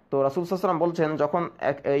 তো রাসূল সাল্লাল্লাহু আলাইহি ওয়াসাল্লাম বলছেন যখন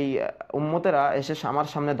এই উম্মতেরা এসে আমার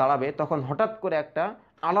সামনে দাঁড়াবে তখন হঠাৎ করে একটা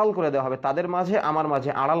আড়াল করে দেওয়া হবে, তাদের মাঝে আমার মাঝে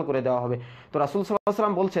আড়াল করে দেওয়া হবে। তো রাসূল সাল্লাল্লাহু আলাইহি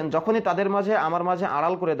ওয়াসাল্লাম বলছেন যখনই তাদের মাঝে আমার মাঝে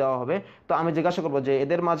আড়াল করে দেওয়া হবে, তো আমি জিজ্ঞাসা করবো যে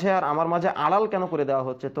এদের মাঝে আর আমার মাঝে আড়াল কেন করে দেওয়া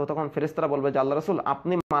হচ্ছে? তো তখন ফেরেশতারা বলবে যে আল্লাহ রাসূল,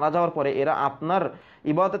 আপনি মারা যাওয়ার পরে এরা আপনার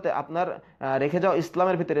ইবাদতে, আপনার রেখে যাওয়া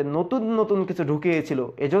ইসলামের ভিতরে নতুন নতুন কিছু ঢুকিয়েছিল,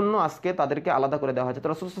 এজন্য আজকে তাদেরকে আলাদা করে দেওয়া হয়েছে। তো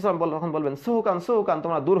রাসূল সাল্লাল্লাহু আলাইহি ওয়াসাল্লাম তখন বলবেন সুহুকান,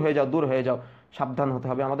 তোমরা দূর হয়ে যাও। সাবধান হতে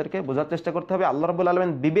হবে, আমাদেরকে বোঝার চেষ্টা করতে হবে। আল্লাহ রাব্বুল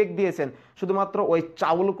আলামিন বিবেক দিয়েছেন, শুধুমাত্র ওই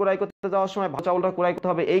চাউল ক্রয় করতে যাওয়ার সময় চাউলটা ক্রয় করতে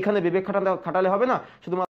হবে এইখানে বিবেক খাটালে হবে না।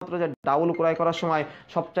 শুধুমাত্র যে ডাউল ক্রয় করার সময়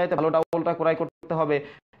সবচাইতে ভালো ডাউলটা ক্রয় করতে হবে,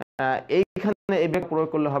 এইখানে এই বিবেক প্রয়োগ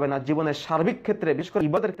করলে হবে না। জীবনের সার্বিক ক্ষেত্রে, বিশেষ করে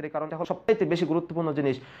ইবাদতের ক্ষেত্রে, কারণ এখন সবচাইতে বেশি গুরুত্বপূর্ণ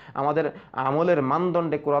জিনিস আমাদের আমলের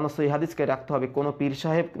মানদণ্ডে কোরআন ও সহিহ হাদিসকে রাখতে হবে। কোনো পীর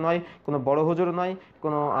সাহেব নয়, কোনো বড় হুজুর নয়,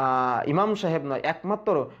 কোনো ইমাম সাহেব নয়,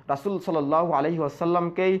 একমাত্র রাসূল সাল্লাল্লাহু আলাইহি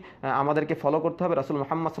ওয়াসাল্লামকেই আমাদেরকে ফলো করতে হবে। রাসূল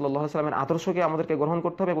মুহাম্মদ সাল্লাল্লাহু আলাইহি ওয়াসাল্লামের আদর্শকে আমাদেরকে গ্রহণ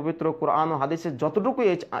করতে হবে। পবিত্র কোরআন ও হাদিসে যতটুকুই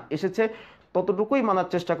এসেছে ততটুকুই মানার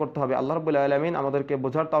চেষ্টা করতে হবে। আল্লাহ রাব্বুল আলামিন আমাদেরকে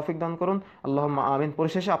বোঝার তৌফিক দান করুন, আল্লাহুম্মা আমিন।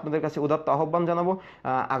 পরিশেষে আপনাদের কাছে উদাত্ত আহ্বান জানাবো,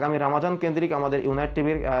 আগামী রমাজান কেন্দ্রিক আমাদের ইউনাইট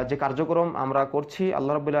টিভির যে কার্যক্রম আমরা করছি,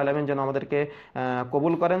 আল্লাহ রাব্বুল আলামিন যেন আমাদেরকে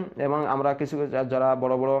কবুল করেন এবং আমরা কিছু যারা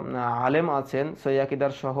বড় বড় আলেম আছেন সহিহ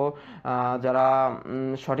আকীদার সহ যারা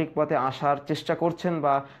সঠিক পথে আসার চেষ্টা করছেন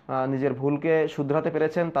বা নিজের ভুলকে শুধরাতে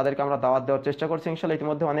পেরেছেন তাদেরকে আমরা দাওয়াত দেওয়ার চেষ্টা করছি ইনশাআল্লাহ।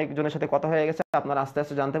 ইতিমধ্যে অনেকজনের সাথে কথা হয়ে গেছে, আপনারা আস্তে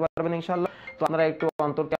আস্তে জানতে পারবেন ইনশাআল্লাহ। তো আপনারা একটু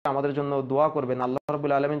অন্তরকে আমাদের জন্য দোয়া করবেন, আল্লাহ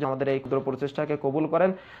রাব্বুল আলামিন যেন আমাদের এই ক্ষুদ্র প্রচেষ্টাকে কবুল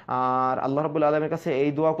করেন। আর আল্লাহ রাব্বুল আলামিনের কাছে এই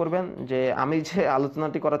দোয়া করবেন যে আমি যে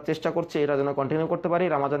আলোচনাটি করার চেষ্টা করছি এটা যেন কন্টিনিউ করতে পারি,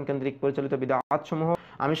 রমাজান কেন্দ্রিক পরিচালিত বিদআত সমূহ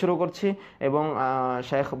আমি শুরু করছি এবং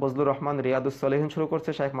শেখ বজলুর রহমান রিয়াদুস সলিহিন শুরু করছে,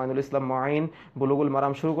 শেখ মাইনুল ইসলাম মুঈন বুলুগুল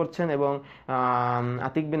মারাম শুরু করছেন এবং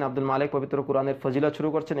আতিক বিন আব্দুল মালিক পবিত্র কোরআনের ফজিলত শুরু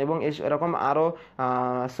করছেন এবং এরকম আরও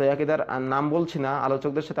সৈয়াকিদার নাম বলছি না,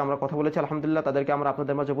 আলোচকদের সাথে আমরা কথা বলেছি আলহামদুলিল্লাহ, তাদেরকে আমরা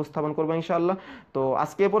আপনাদের মাঝে উপস্থাপন করবো ইনশাআল্লাহ। তো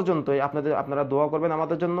আজকে পর্যন্তই আপনারা দোয়া করবেন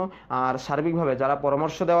আমাদের জন্য, আর সার্বিকভাবে যারা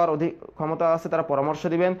পরামর্শ দেওয়ার ক্ষমতা আছে তারা পরামর্শ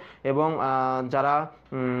দিবেন এবং যারা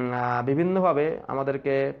বিভিন্নভাবে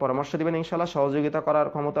আমাদেরকে পরামর্শ দিবেন ইনশাআল্লাহ, সহযোগিতা করার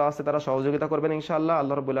ক্ষমতা আছে তারা সহযোগিতা করবেন ইনশাআল্লাহ।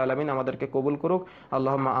 আল্লাহ রাব্বুল আলামিন আমাদেরকে কবুল করুক,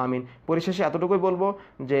 আল্লাহুম্মা আমিন। পরিশেষে এতটুকুই বলবো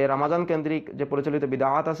যে রমাজান কেন্দ্রিক যে পরিচালিত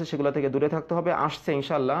বিদআত আছে সেগুলো থেকে দূরে থাকতে হবে। আসছে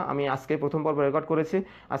ইনশাআল্লাহ, আমি আজকে প্রথম পর্ব রেকর্ড করেছি,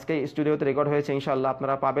 আজকে স্টুডিওতে রেকর্ড হয়েছে ইনশাআল্লাহ,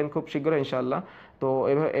 আপনারা পাবেন খুব শীঘ্রই ইনশাআল্লাহ। তো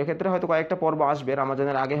এক্ষেত্রে হয়তো কয়েকটা পর্ব আসবে,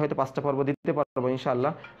 রমাজানের আগে হয়তো 5টা পর্ব দিতে পারবো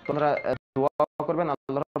ইনশাআল্লাহ। তোমরা দোয়া করবেন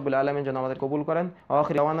আল্লাহ রাব্বুল আলামিন যেন আমাদের কবুল করেন।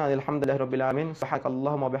 আখির দাওয়ানা আলহামদুলিল্লাহি রাব্বিল আলামিন।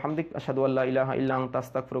 সুবহানাকাল্লাহুম্মা ওয়া বিহামদিক আশহাদু আল্লা ইলাহা ইল্লা আনতা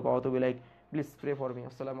আস্তাগফিরুকা ওয়া আতুবু ইলাইক। Please pray for me.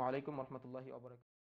 আসসালামু আলাইকুম ওয়া রাহমাতুল্লাহি ওয়া বারাকাতুহু।